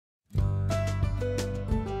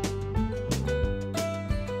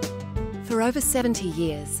For over 70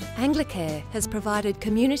 years, Anglicare has provided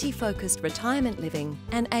community-focused retirement living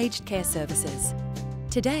and aged care services.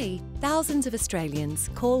 Today, thousands of Australians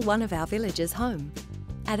call one of our villages home.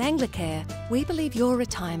 At Anglicare, we believe your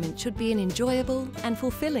retirement should be an enjoyable and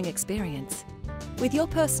fulfilling experience. With your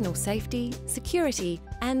personal safety, security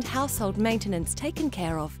and household maintenance taken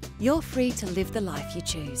care of, you're free to live the life you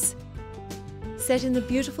choose. Set in the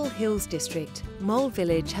beautiful Hills District, Mowll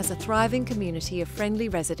Village has a thriving community of friendly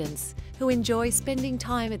residents who enjoy spending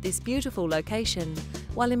time at this beautiful location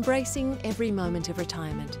while embracing every moment of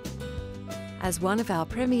retirement. As one of our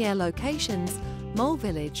premier locations, Mowll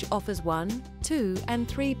Village offers 1, 2 and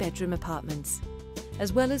 3 bedroom apartments,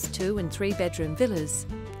 as well as 2 and 3 bedroom villas,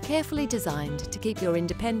 carefully designed to keep your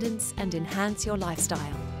independence and enhance your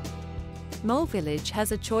lifestyle. Mowll Village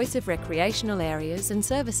has a choice of recreational areas and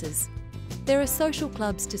services. There are social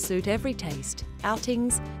clubs to suit every taste,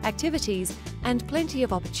 outings, activities and plenty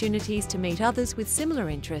of opportunities to meet others with similar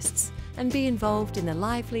interests and be involved in the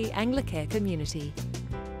lively Anglicare community.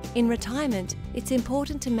 In retirement, it's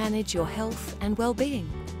important to manage your health and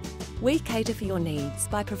well-being. We cater for your needs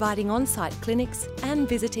by providing on-site clinics and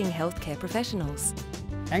visiting healthcare professionals.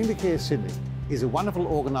 Anglicare Sydney is a wonderful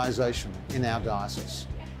organisation in our diocese.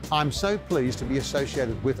 I'm so pleased to be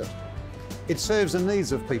associated with it. It serves the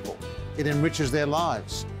needs of people, it enriches their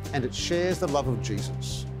lives, and it shares the love of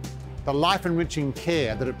Jesus. The life-enriching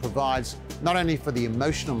care that it provides not only for the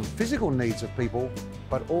emotional and physical needs of people,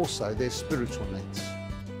 but also their spiritual needs.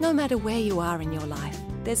 No matter where you are in your life,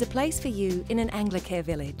 there's a place for you in an Anglicare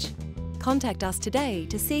village. Contact us today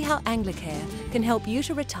to see how Anglicare can help you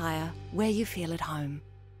to retire where you feel at home.